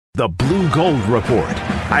The Blue Gold Report.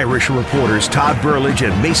 Irish reporters Todd Burlage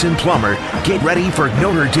and Mason Plummer get ready for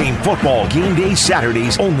Notre Dame football game day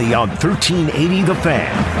Saturdays only on 1380 The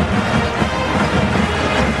Fan.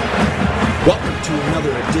 Welcome to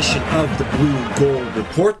another edition of the Blue Gold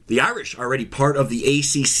Report. The Irish are already part of the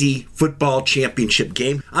ACC Football Championship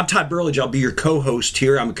game. I'm Todd Burlage. I'll be your co-host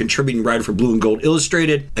here. I'm a contributing writer for Blue and Gold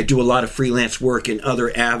Illustrated. I do a lot of freelance work in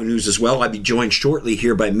other avenues as well. I'll be joined shortly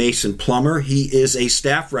here by Mason Plummer. He is a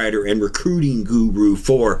staff writer and recruiting guru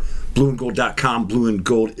for blueandgold.com, Blue and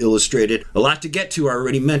Gold Illustrated. A lot to get to. I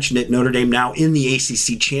already mentioned it. Notre Dame now in the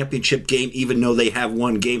ACC Championship game, even though they have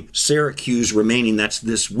one game. Syracuse remaining. That's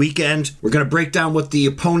this weekend. We're going to break down what the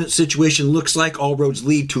opponent situation looks like. All roads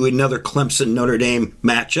lead to another Clemson-Notre Dame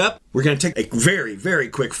matchup. We're going to take a very, very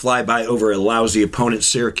quick flyby over a lousy opponent,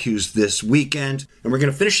 Syracuse, this weekend. And we're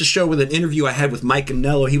going to finish the show with an interview I had with Mike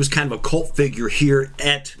Anello. He was kind of a cult figure here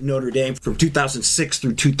at Notre Dame from 2006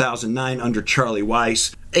 through 2009 under Charlie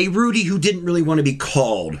Weis. A Rudy who didn't really want to be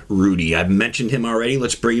called Rudy. I've mentioned him already.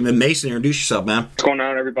 Let's bring him in. Mason, introduce yourself, man. What's going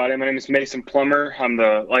on, everybody? My name is Mason Plummer.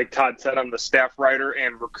 Like Todd said, I'm the staff writer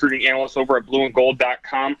and recruiting analyst over at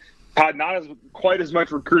blueandgold.com. Todd, not quite as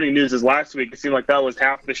much recruiting news as last week. It seemed like that was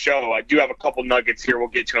half the show. I do have a couple nuggets here we'll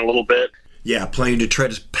get to in a little bit. Yeah, plenty to try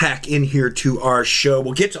to pack in here to our show.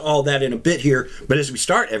 We'll get to all that in a bit here, but as we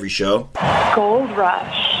start every show, Gold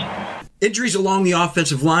Rush. Injuries along the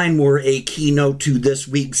offensive line were a keynote to this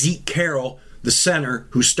week. Zeke Carroll, the center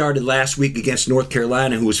who started last week against North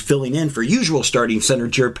Carolina, who was filling in for usual starting center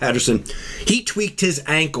Jared Patterson, he tweaked his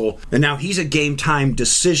ankle, and now he's a game-time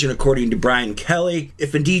decision according to Brian Kelly.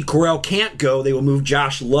 If indeed Correll can't go, they will move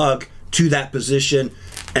Josh Lugg to that position,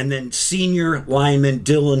 and then senior lineman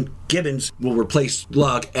Dylan Gibbons will replace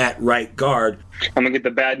Lugg at right guard. I'm going to get the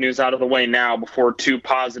bad news out of the way now before two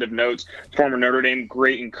positive notes. Former Notre Dame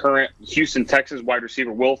great and current Houston, Texas wide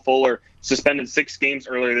receiver Will Fuller suspended 6 games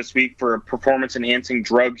earlier this week for performance-enhancing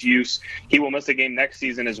drug use. He will miss a game next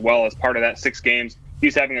season as well as part of that 6 games.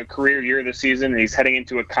 He's having a career year this season, and he's heading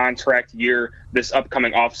into a contract year this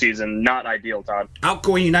upcoming offseason. Not ideal, Todd.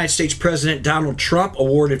 Outgoing United States President Donald Trump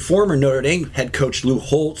awarded former Notre Dame head coach Lou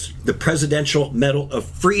Holtz the Presidential Medal of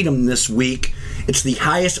Freedom this week. It's the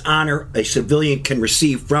highest honor a civilian can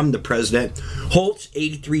receive from the president. Holtz,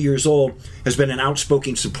 83 years old, has been an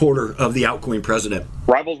outspoken supporter of the outgoing president.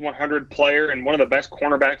 Rivals 100 player and one of the best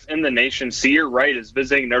cornerbacks in the nation, Sear Wright, is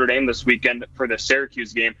visiting Notre Dame this weekend for the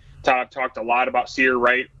Syracuse game. Todd talked a lot about Sear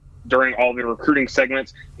Wright during all the recruiting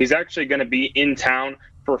segments. He's actually going to be in town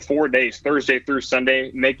for 4 days, Thursday through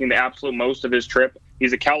Sunday, making the absolute most of his trip.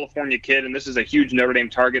 He's a California kid, and this is a huge Notre Dame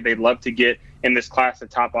target they'd love to get in this class to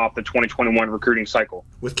top off the 2021 recruiting cycle.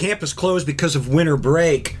 With campus closed because of winter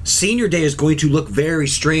break, senior day is going to look very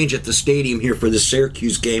strange at the stadium here for the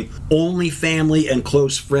Syracuse game. Only family and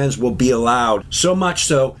close friends will be allowed. So much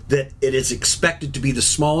so that it is expected to be the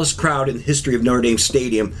smallest crowd in the history of Notre Dame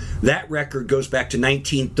Stadium. That record goes back to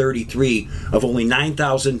 1933 of only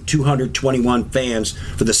 9,221 fans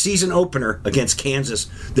for the season opener against Kansas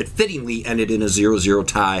that fittingly ended in a 0-0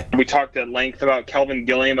 tie. We talked at length about Kelvin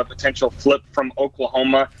Gilliam, a potential flip from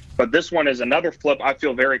Oklahoma, but this one is another flip I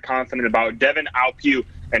feel very confident about. Devin Aupu,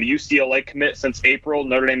 and UCLA commit since April.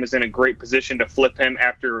 Notre Dame is in a great position to flip him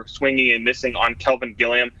after swinging and missing on Kelvin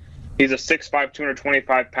Gilliam. He's a 6'5",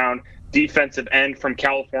 225-pound defensive end from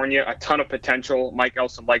California, a ton of potential. Mike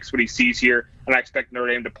Elson likes what he sees here, and I expect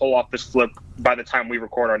Notre Dame to pull off this flip by the time we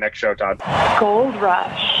record our next show, Todd. Gold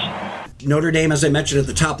Rush. Notre Dame, as I mentioned at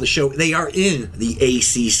the top of the show, they are in the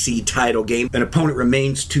ACC title game. An opponent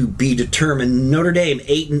remains to be determined. Notre Dame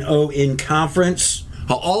 8-0 in conference.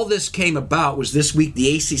 How all this came about was this week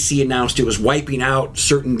the ACC announced it was wiping out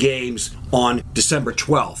certain games on December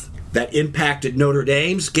 12th. That impacted Notre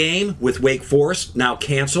Dame's game with Wake Forest, now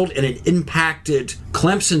canceled, and it impacted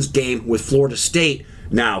Clemson's game with Florida State,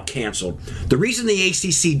 now canceled. The reason the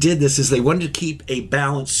ACC did this is they wanted to keep a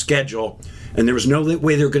balanced schedule, and there was no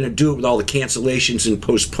way they were going to do it with all the cancellations and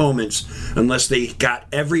postponements unless they got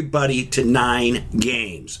everybody to 9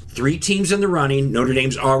 games. 3 teams in the running. Notre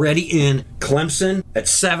Dame's already in. Clemson at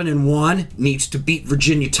 7-1 needs to beat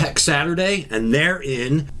Virginia Tech Saturday, and they're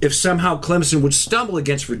in. If somehow Clemson would stumble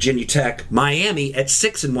against Virginia Tech, Miami at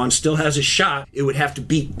 6-1 still has a shot. It would have to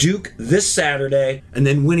beat Duke this Saturday and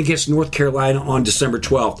then win against North Carolina on December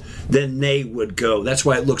 12th. Then they would go. That's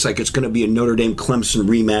why it looks like it's going to be a Notre Dame-Clemson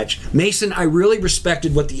rematch. Mason, I really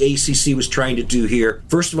respected what the ACC was trying to do here.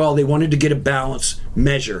 First of all, they wanted to get a balance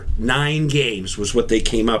measure. 9 games was what they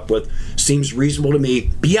came up with. Seems reasonable to me.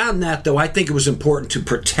 Beyond that, though, I think it was important to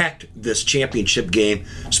protect this championship game,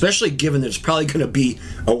 especially given that it's probably going to be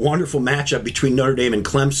a wonderful matchup between Notre Dame and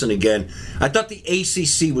Clemson again. I thought the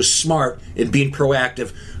ACC was smart in being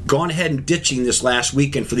proactive, gone ahead and ditching this last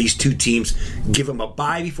weekend for these two teams, give them a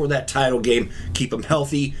bye before that title game, keep them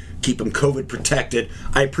healthy, keep them COVID protected.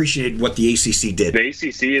 I appreciated what the ACC did. The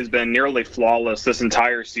ACC has been nearly flawless this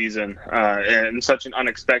entire season, and such an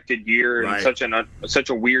unexpected year, Right. and such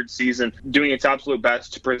a weird season, doing its absolute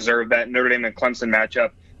best to preserve that Notre Dame and Clemson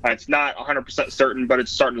matchup. It's not 100% certain, but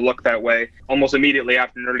it's starting to look that way. Almost immediately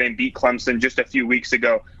after Notre Dame beat Clemson just a few weeks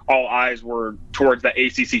ago, all eyes were towards the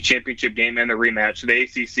ACC championship game and the rematch. So the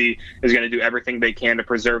ACC is going to do everything they can to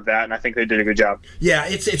preserve that, and I think they did a good job. Yeah,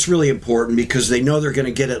 it's really important because they know they're going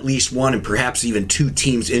to get at least one and perhaps even two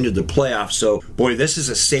teams into the playoffs. So, boy, this is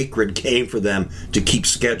a sacred game for them to keep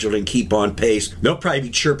scheduled and keep on pace. They'll probably be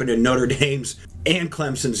chirping in Notre Dame's and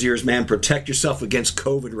Clemson's ears, man. Protect yourself against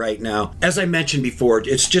COVID right now. As I mentioned before,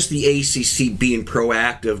 it's just the ACC being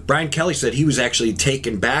proactive. Brian Kelly said he was actually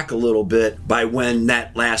taken back a little bit by when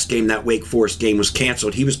that last game, that Wake Forest game, was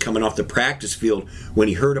canceled. He was coming off the practice field when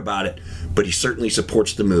he heard about it, but he certainly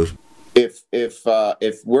supports the move. If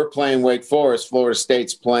we're playing Wake Forest, Florida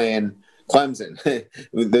State's playing Clemson.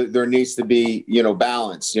 There needs to be,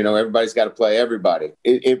 balance. Everybody's got to play everybody.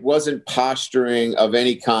 It wasn't posturing of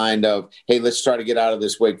any kind of, hey, let's try to get out of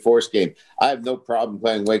this Wake Forest game. I have no problem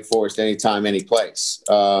playing Wake Forest anytime, any place,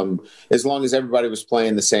 as long as everybody was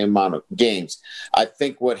playing the same amount of games. I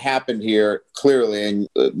think what happened here clearly, and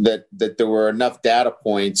that there were enough data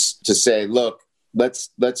points to say, look,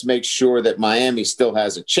 let's make sure that Miami still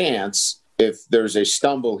has a chance if there's a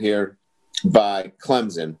stumble here by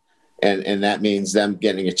Clemson. And that means them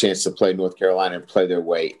getting a chance to play North Carolina and play their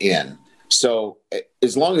way in. So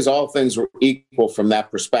as long as all things were equal from that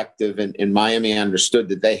perspective, and Miami understood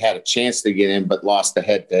that they had a chance to get in but lost the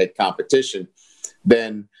head-to-head competition,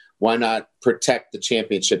 then why not protect the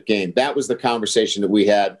championship game? That was the conversation that we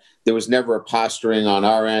had. There was never a posturing on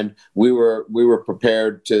our end. We were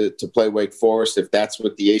prepared to play Wake Forest if that's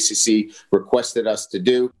what the ACC requested us to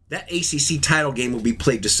do. That ACC title game will be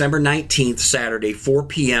played December 19th, Saturday, 4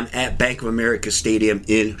 p.m. at Bank of America Stadium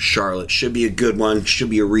in Charlotte. Should be a good one.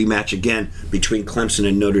 Should be a rematch again between Clemson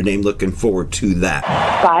and Notre Dame. Looking forward to that.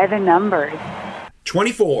 By the numbers.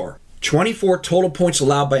 24 total points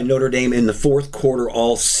allowed by Notre Dame in the fourth quarter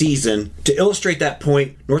all season. To illustrate that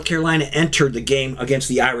point, North Carolina entered the game against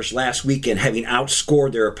the Irish last weekend, having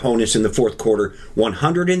outscored their opponents in the fourth quarter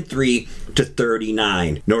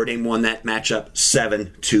 103-39. Notre Dame won that matchup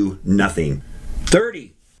 7-0.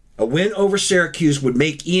 30. A win over Syracuse would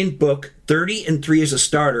make Ian Book 30-3 as a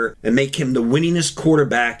starter and make him the winningest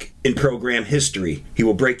quarterback in program history. He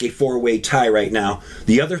will break a four-way tie right now.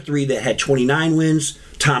 The other three that had 29 wins,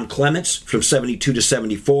 Tom Clements from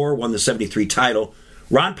 72-74, won the 73 title.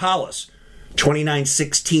 Ron Powlus,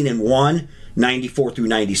 29-16-1,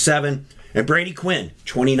 94-97. And Brady Quinn,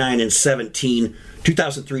 29-17,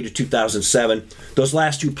 2003-2007. Those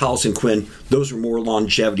last two, Powlus and Quinn, those were more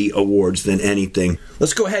longevity awards than anything.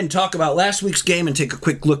 Let's go ahead and talk about last week's game and take a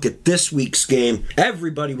quick look at this week's game.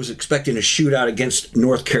 Everybody was expecting a shootout against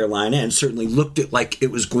North Carolina and certainly looked like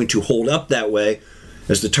it was going to hold up that way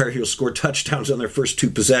as the Tar Heels scored touchdowns on their first two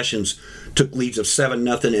possessions, took leads of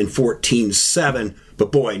 7-0 and 14-7. But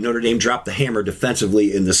boy, Notre Dame dropped the hammer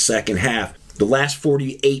defensively in the second half. The last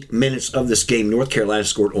 48 minutes of this game, North Carolina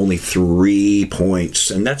scored only 3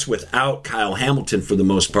 points, and that's without Kyle Hamilton for the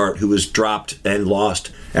most part, who was dropped and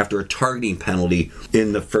lost after a targeting penalty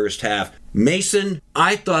in the first half. Mason,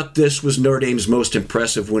 I thought this was Notre Dame's most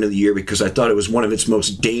impressive win of the year because I thought it was one of its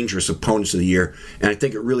most dangerous opponents of the year, and I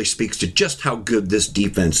think it really speaks to just how good this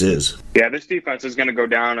defense is. Yeah, this defense is going to go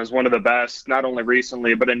down as one of the best, not only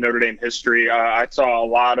recently, but in Notre Dame history. I saw a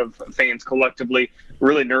lot of fans collectively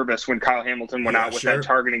really nervous when Kyle Hamilton went out with that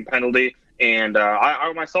targeting penalty. And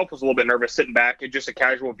I myself was a little bit nervous sitting back, just a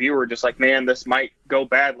casual viewer, just like, man, this might go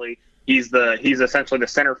badly. He's essentially the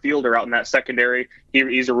center fielder out in that secondary.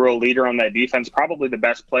 He's a real leader on that defense, probably the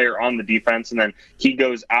best player on the defense. And then he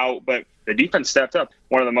goes out, but the defense stepped up.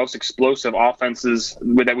 One of the most explosive offenses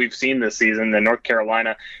that we've seen this season in North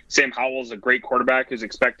Carolina. Sam Howell's a great quarterback who's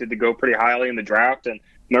expected to go pretty highly in the draft, and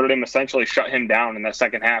Notre Dame essentially shut him down in that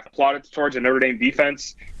second half. Applauded towards the Notre Dame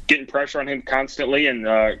defense, getting pressure on him constantly, and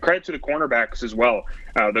credit to the cornerbacks as well.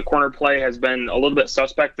 The corner play has been a little bit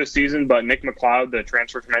suspect this season, but Nick McLeod, the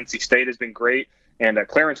transfer from NC State, has been great, and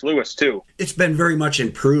Clarence Lewis, too. It's been very much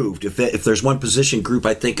improved. If there's one position group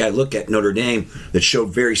I think I look at Notre Dame that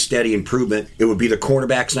showed very steady improvement, it would be the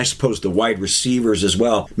cornerbacks and I suppose the wide receivers as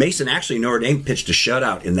well. Mason, actually, Notre Dame pitched a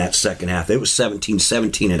shutout in that second half. It was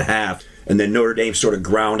 17-17 at half, and then Notre Dame sort of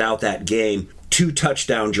ground out that game. 2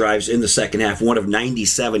 touchdown drives in the second half, one of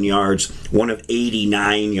 97 yards, one of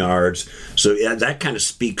 89 yards. So yeah, that kind of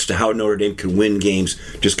speaks to how Notre Dame can win games,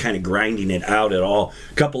 just kind of grinding it out at all.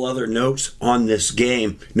 A couple other notes on this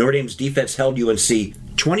game. Notre Dame's defense held UNC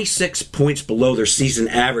 26 points below their season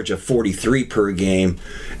average of 43 per game,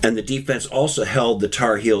 and the defense also held the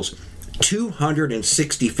Tar Heels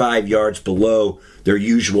 265 yards below their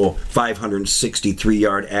usual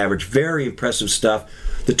 563-yard average. Very impressive stuff.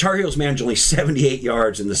 The Tar Heels managed only 78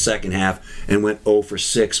 yards in the second half and went 0 for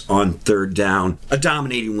 6 on third down. A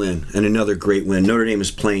dominating win and another great win. Notre Dame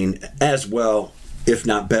is playing as well, if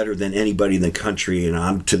not better, than anybody in the country. And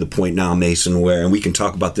I'm to the point now, Mason, where, and we can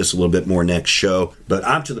talk about this a little bit more next show, but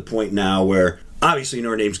I'm to the point now where obviously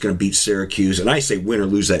Notre Dame's going to beat Syracuse, and I say win or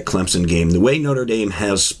lose that Clemson game. The way Notre Dame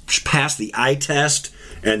has passed the eye test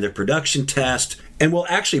and the production test and will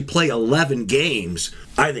actually play 11 games,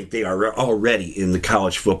 I think they are already in the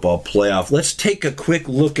college football playoff. Let's take a quick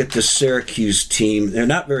look at the Syracuse team. They're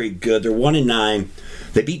not very good. They're 1-9.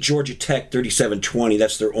 They beat Georgia Tech 37-20.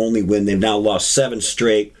 That's their only win. They've now lost 7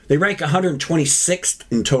 straight. They rank 126th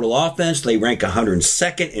in total offense. They rank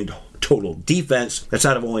 102nd in total defense. That's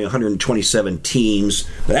out of only 127 teams.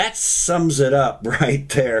 That sums it up right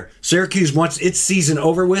there. Syracuse wants its season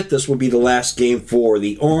over with. This will be the last game for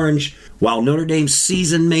the Orange. While Notre Dame's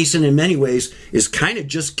season, Mason, in many ways, is kind of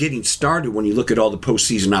just getting started when you look at all the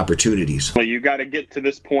postseason opportunities. Well, you got to get to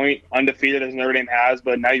this point undefeated as Notre Dame has,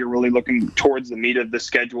 but now you're really looking towards the meat of the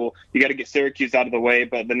schedule. You got to get Syracuse out of the way,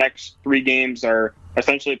 but the next 3 games are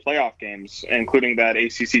essentially playoff games, including that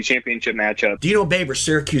ACC championship matchup. Dino Baber,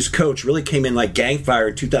 Syracuse coach, really came in like gangfire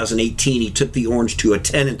in 2018. He took the Orange to a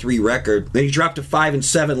 10-3 record. Then he dropped to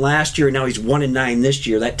 5-7 last year, and now he's 1-9 this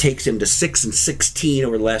year. That takes him to 6-16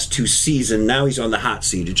 over the last 2 seasons. Now he's on the hot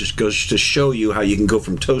seat. It just goes to show you how you can go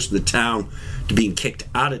from toast of the town to being kicked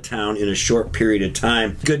out of town in a short period of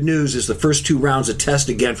time. Good news is the first 2 rounds of tests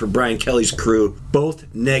again for Brian Kelly's crew,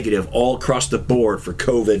 both negative all across the board for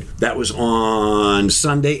COVID. That was on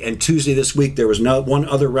Sunday and Tuesday this week. There was one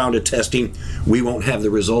other round of testing we won't have the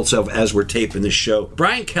results of as we're taping this show.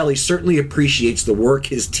 Brian Kelly certainly appreciates the work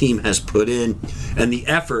his team has put in and the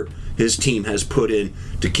effort his team has put in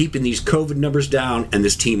to keeping these COVID numbers down and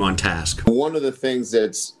this team on task. One of the things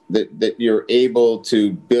that you're able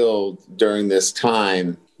to build during this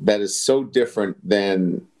time that is so different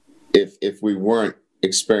than if we weren't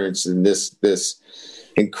experiencing this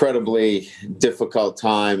incredibly difficult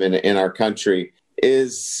time in our country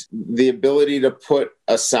is the ability to put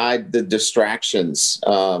aside the distractions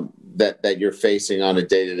that you're facing on a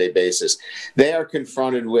day-to-day basis. They are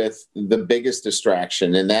confronted with the biggest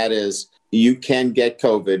distraction, and that is you can get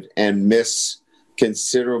COVID and miss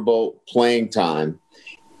considerable playing time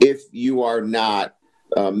if you are not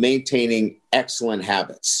maintaining excellent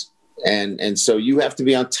habits. And so you have to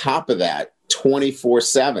be on top of that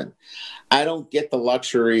 24/7. I don't get the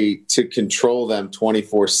luxury to control them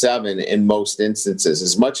 24/7 in most instances.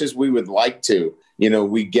 As much as we would like to,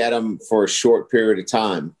 we get them for a short period of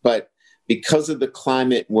time. But because of the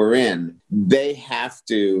climate we're in, they have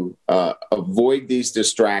to avoid these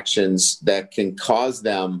distractions that can cause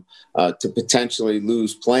them to potentially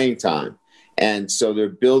lose playing time. And so they're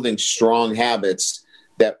building strong habits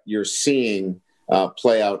that you're seeing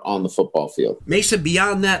play out on the football field. Mason,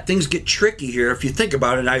 beyond that, things get tricky here. If you think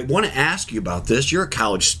about it, I want to ask you about this. You're a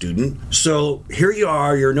college student. So here you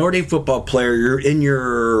are, you're a Notre Dame football player, you're in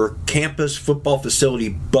your campus football facility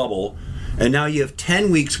bubble, and now you have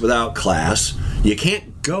 10 weeks without class. You can't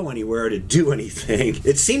go anywhere to do anything.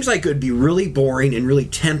 It seems like it would be really boring and really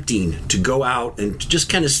tempting to go out and just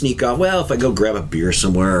kind of sneak off. Well, if I go grab a beer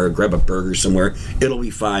somewhere or grab a burger somewhere, it'll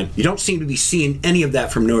be fine. You don't seem to be seeing any of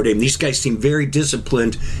that from Notre Dame. These guys seem very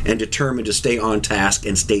disciplined and determined to stay on task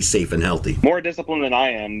and stay safe and healthy. More disciplined than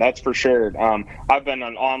I am, that's for sure. I've been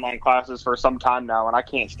on online classes for some time now, and I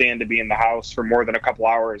can't stand to be in the house for more than a couple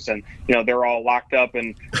hours. And, they're all locked up,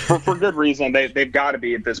 and for good reason. They've got to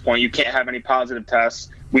be at this point. You can't have any positive tests.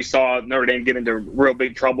 We saw Notre Dame get into real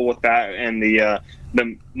big trouble with that and the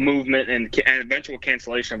movement and eventual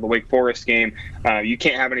cancellation of the Wake Forest game. You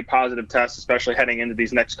can't have any positive tests, especially heading into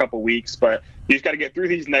these next couple weeks. But you just got to get through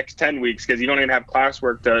these next 10 weeks because you don't even have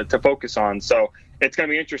classwork to focus on. So it's going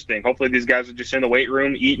to be interesting. Hopefully these guys are just in the weight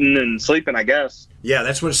room, eating and sleeping, I guess. Yeah,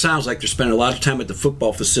 that's what it sounds like. They're spending a lot of time at the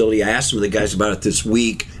football facility. I asked some of the guys about it this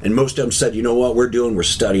week, and most of them said, you know what we're doing? We're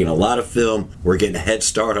studying a lot of film. We're getting a head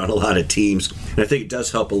start on a lot of teams. And I think it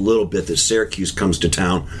does help a little bit that Syracuse comes to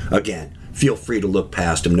town again. feel free to look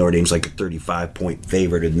past him. Notre Dame's like a 35-point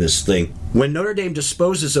favorite in this thing. When Notre Dame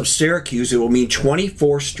disposes of Syracuse, it will mean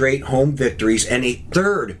 24 straight home victories and a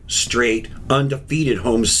third straight undefeated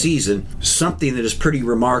home season, something that is pretty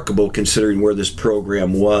remarkable considering where this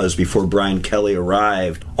program was before Brian Kelly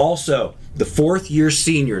arrived. Also, the fourth-year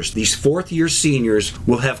seniors, these fourth-year seniors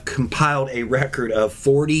will have compiled a record of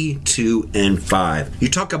 42-5. You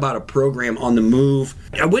talk about a program on the move.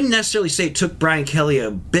 I wouldn't necessarily say it took Brian Kelly a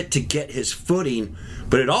bit to get his footing,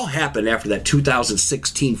 but it all happened after that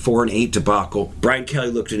 2016 4-8 debacle. Brian Kelly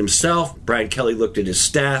looked at himself. Brian Kelly looked at his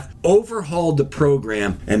staff, overhauled the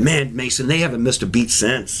program, and man, Mason, they haven't missed a beat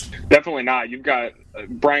since. Definitely not. You've got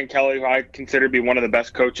Brian Kelly, who I consider to be one of the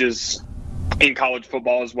best coaches in college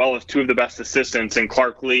football, as well as two of the best assistants in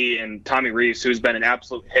Clark Lee and Tommy Rees, who's been an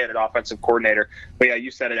absolute hit at offensive coordinator. But yeah,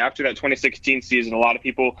 you said it. After that 2016 season, a lot of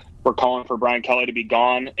people were calling for Brian Kelly to be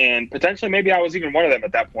gone, and potentially maybe I was even one of them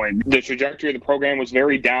at that point. The trajectory of the program was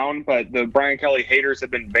very down, but the Brian Kelly haters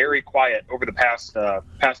have been very quiet over the past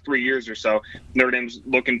 3 years or so. Notre Dame's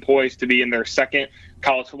looking poised to be in their second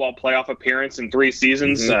college football playoff appearance in 3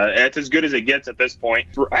 seasons. It's as good as it gets at this point.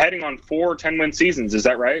 We're heading on 4 10-win seasons. Is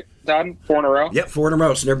that right, Todd? 4 in a row? Yep, 4 in a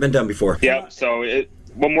row. It's never been done before. Yep. So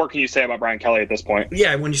what more can you say about Brian Kelly at this point?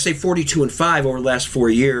 Yeah, when you say 42-5 over the last 4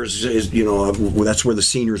 years, that's where the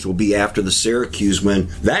seniors will be after the Syracuse win.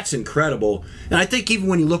 That's incredible. And I think even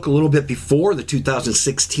when you look a little bit before the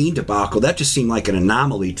 2016 debacle, that just seemed like an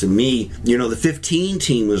anomaly to me. The 15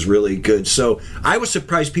 team was really good. So I was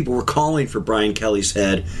surprised people were calling for Brian Kelly's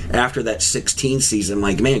head after that 16 season.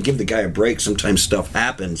 Like, man, give the guy a break. Sometimes stuff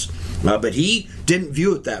happens. But he didn't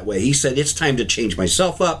view it that way. He said, it's time to change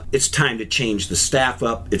myself up. It's time to change the staff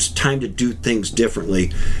up. It's time to do things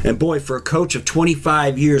differently. And boy, for a coach of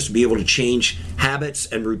 25 years to be able to change habits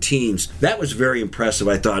and routines, that was very impressive,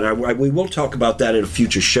 I thought. We will talk about that at a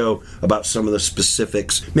future show, about some of the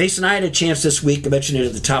specifics. Mason, I had a chance this week, I mentioned it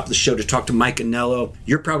at the top of the show, to talk to Mike Anello.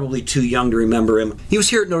 You're probably too young to remember him. He was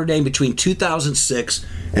here at Notre Dame between 2006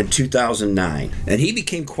 and 2009. And he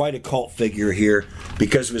became quite a cult figure here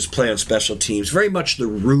because of his play on special teams. Very much the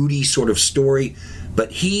Rudy sort of story.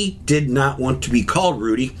 But he did not want to be called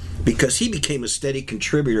Rudy because he became a steady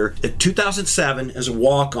contributor. In 2007, as a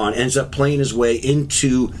walk-on, ends up playing his way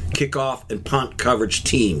into kickoff and punt coverage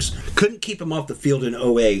teams. Couldn't keep him off the field in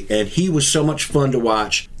 2008, and he was so much fun to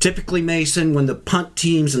watch. Typically, Mason, when the punt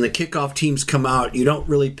teams and the kickoff teams come out, you don't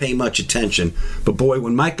really pay much attention. But boy,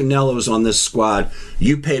 when Mike Anello was on this squad,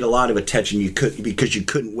 you paid a lot of attention because you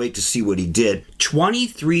couldn't wait to see what he did.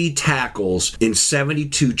 23 tackles in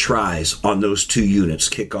 72 tries on those two units,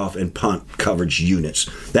 kickoff and punt coverage units.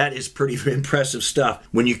 That is pretty impressive stuff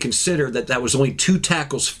when you consider that was only 2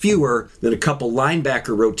 tackles fewer than a couple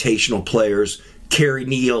linebacker rotational players, Kerry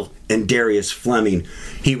Neal and Darius Fleming.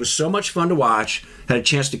 He was so much fun to watch. Had a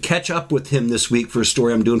chance to catch up with him this week for a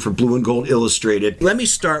story I'm doing for Blue and Gold Illustrated. Let me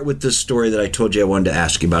start with this story that I told you I wanted to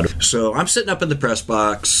ask you about. So I'm sitting up in the press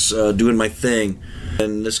box doing my thing,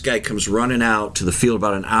 and this guy comes running out to the field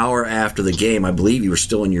about an hour after the game. I believe you were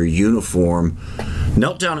still in your uniform.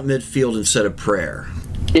 Knelt down at midfield and said a prayer.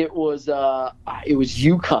 It was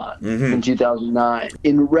UConn in 2009.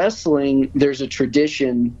 In wrestling, there's a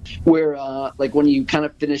tradition where, like when you kind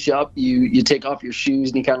of finish up, you take off your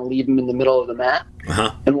shoes and you kind of leave them in the middle of the mat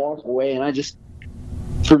and walk away. And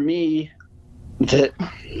for me,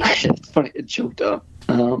 it's funny, it choked up.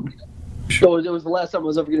 So it was the last time I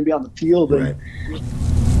was ever going to be on the field. And,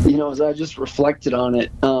 as I just reflected on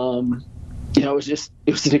it, it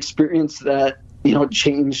was an experience that,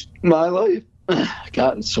 changed my life.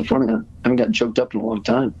 God, it's so funny. I haven't gotten choked up in a long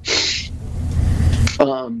time.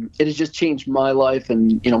 It has just changed my life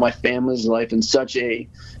and, my family's life in such a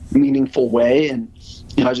meaningful way. And,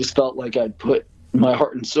 I just felt like I'd put my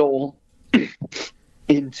heart and soul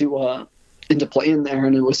into playing there.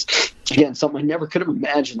 And it was, again, something I never could have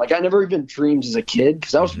imagined. Like, I never even dreamed as a kid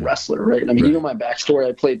because I was a wrestler, right? I mean, you know my backstory.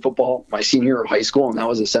 I played football my senior year of high school, and that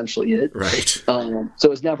was essentially it. Right. So it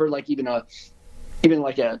was never like even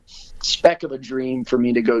like a speck of a dream for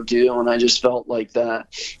me to go do. And I just felt like that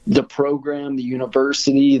the program, the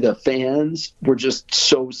university, the fans were just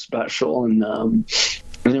so special. And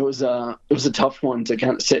it was a tough one to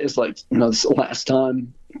kind of say. It's like, this is the last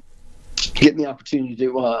time getting the opportunity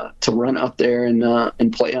to run out there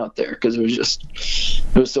and play out there, because it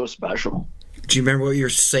was so special. Do you remember what you were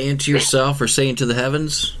saying to yourself or saying to the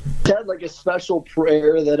heavens? I had like a special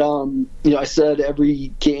prayer that I said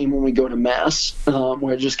every game when we go to mass,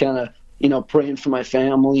 where I just kind of praying for my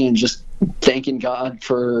family and just thanking God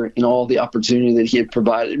for all the opportunity that He had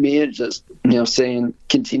provided me, and just saying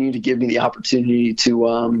continue to give me the opportunity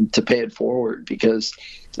to pay it forward, because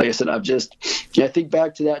like I said, I think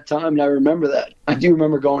back to that time, and I remember that. I do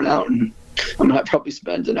remember going out, and I probably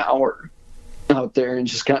spent an hour out there and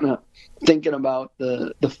just kind of thinking about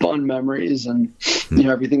the fun memories and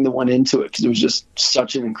everything that went into it, because it was just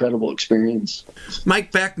such an incredible experience.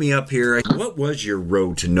 Mike, back me up here. What was your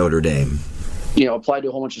road to Notre Dame? Applied to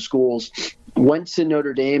a whole bunch of schools, went to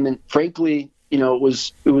Notre Dame, and frankly, it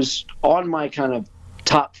was on my kind of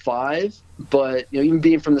top 5, but even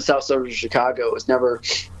being from the south suburbs of Chicago, it was never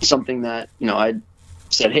something that I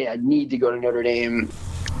said, hey, I need to go to Notre Dame.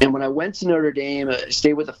 And when I went to Notre Dame, I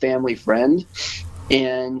stayed with a family friend,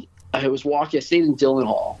 and I stayed in Dillon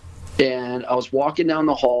Hall, and I was walking down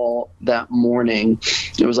the hall that morning.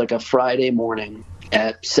 It was like a Friday morning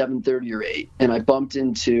at 7:30 or 8, and I bumped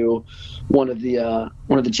into one of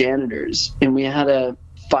the janitors, and we had a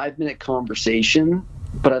 5-minute conversation.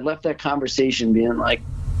 But I left that conversation being like,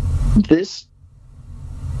 this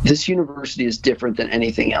university is different than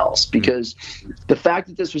anything else, because the fact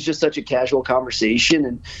that this was just such a casual conversation,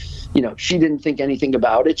 and she didn't think anything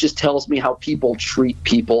about it, just tells me how people treat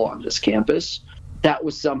people on this campus. That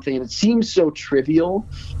was something, and it seems so trivial,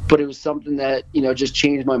 but it was something that just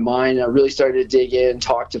changed my mind. And I really started to dig in,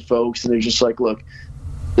 talk to folks, and they're just like, look,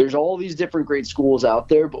 there's all these different great schools out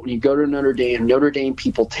there, but when you go to Notre Dame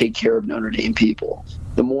people take care of Notre Dame people.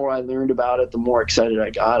 The more I learned about it, the more excited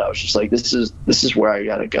I got. I was just like, this is where I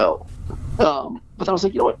got to go. But then I was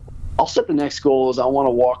like, you know what? I'll set the next goal is I want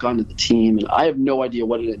to walk onto the team, and I have no idea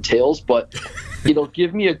what it entails, but it'll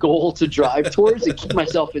give me a goal to drive towards and keep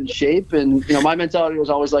myself in shape. And my mentality was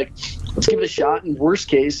always like, let's give it a shot. And worst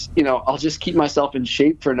case, I'll just keep myself in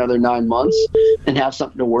shape for another 9 months and have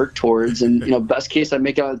something to work towards. And best case, I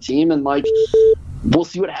make it on the team, and we'll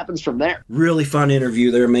see what happens from there. Really fun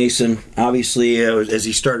interview there, Mason. Obviously, as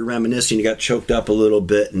he started reminiscing, he got choked up a little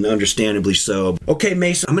bit, and understandably so. Okay,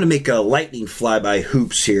 Mason, I'm going to make a lightning flyby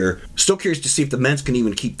hoops here. Still curious to see if the men's can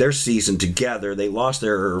even keep their season together. They lost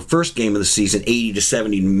their first game of the season,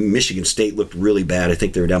 80-70. Michigan State looked really bad. I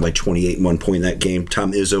think they were down by 28 at one point in that game.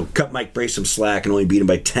 Tom Izzo cut Mike Brey some slack and only beat him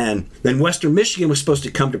by 10. Then Western Michigan was supposed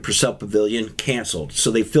to come to Purcell Pavilion, canceled. So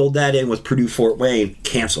they filled that in with Purdue Fort Wayne,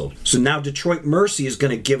 canceled. So now Detroit Mercy is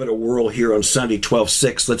going to give it a whirl here on Sunday,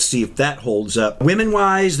 12-6. Let's see if that holds up.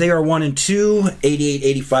 Women-wise, they are 1-2,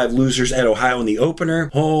 88-85 losers at Ohio in the opener.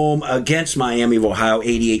 Home against Miami of Ohio,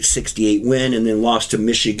 88-68 win, and then lost to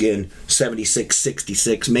Michigan,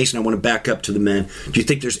 76-66. Mason, I want to back up to the men. Do you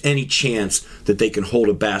think there's any chance that they can hold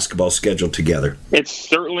a basketball schedule together? It's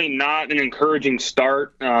certainly not an encouraging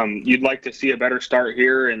start. You'd like to see a better start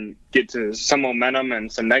here and get to some momentum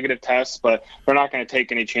and some negative tests, but they're not going to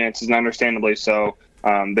take any chances, and understandably so.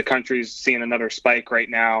 The country's seeing another spike right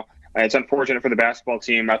now. It's unfortunate for the basketball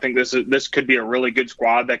team. I think this could be a really good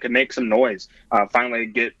squad that could make some noise. Finally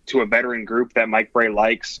get to a veteran group that Mike Brey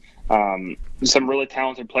likes. Some really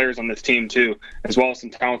talented players on this team too, as well as some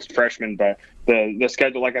talented freshmen. But the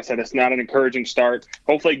schedule, like I said, it's not an encouraging start.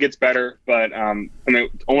 Hopefully it gets better, but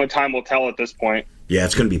only time will tell at this point. Yeah,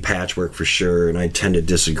 it's going to be patchwork for sure, and I tend to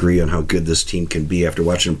disagree on how good this team can be after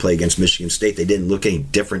watching them play against Michigan State. They didn't look any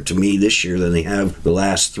different to me this year than they have the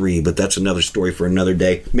last 3, but that's another story for another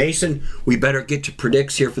day. Mason, we better get to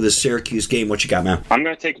predicts here for the Syracuse game. What you got, man? I'm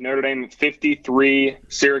going to take Notre Dame 53,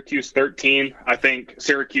 Syracuse 13. I think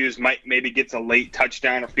Syracuse maybe gets a late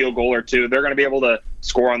touchdown or field goal or two. They're going to be able to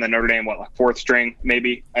score on the Notre Dame, fourth string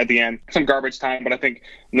maybe at the end. Some garbage time, but I think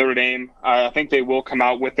Notre Dame, I think they will come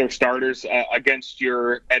out with their starters against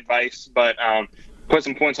your advice, but put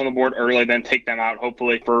some points on the board early, then take them out.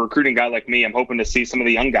 Hopefully, for a recruiting guy like me, I'm hoping to see some of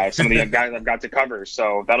the young guys, guys I've got to cover.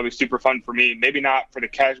 So that'll be super fun for me. Maybe not for the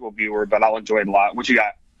casual viewer, but I'll enjoy it a lot. What you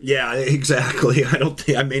got? Yeah, exactly.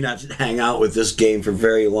 I may not hang out with this game for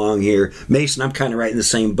very long here. Mason, I'm kind of right in the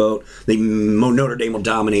same boat. Notre Dame will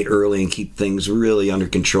dominate early and keep things really under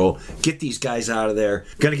control. Get these guys out of there.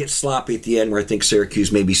 Going to get sloppy at the end where I think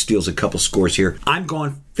Syracuse maybe steals a couple scores here. I'm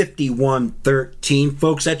going 51-13.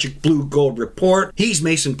 Folks, that's your Blue Gold Report. He's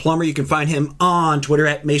Mason Plummer. You can find him on Twitter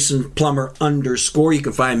at MasonPlummer_. You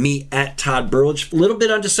can find me at Todd Burlage. A little bit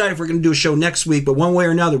undecided if we're going to do a show next week, but one way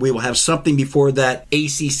or another, we will have something before that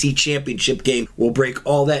ACC championship game. We'll break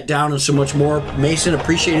all that down and so much more. Mason,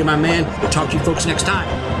 appreciate it, my man. We'll talk to you folks next time.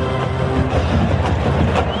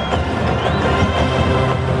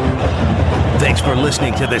 Thanks for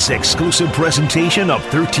listening to this exclusive presentation of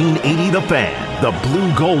 1380 The Fan, the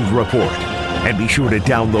Blue Gold Report. And be sure to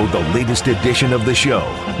download the latest edition of the show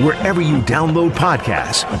wherever you download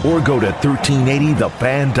podcasts or go to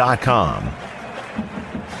 1380thefan.com.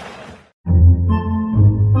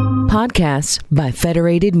 Podcasts by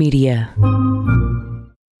Federated Media.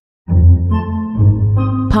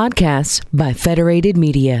 Podcasts by Federated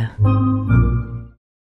Media.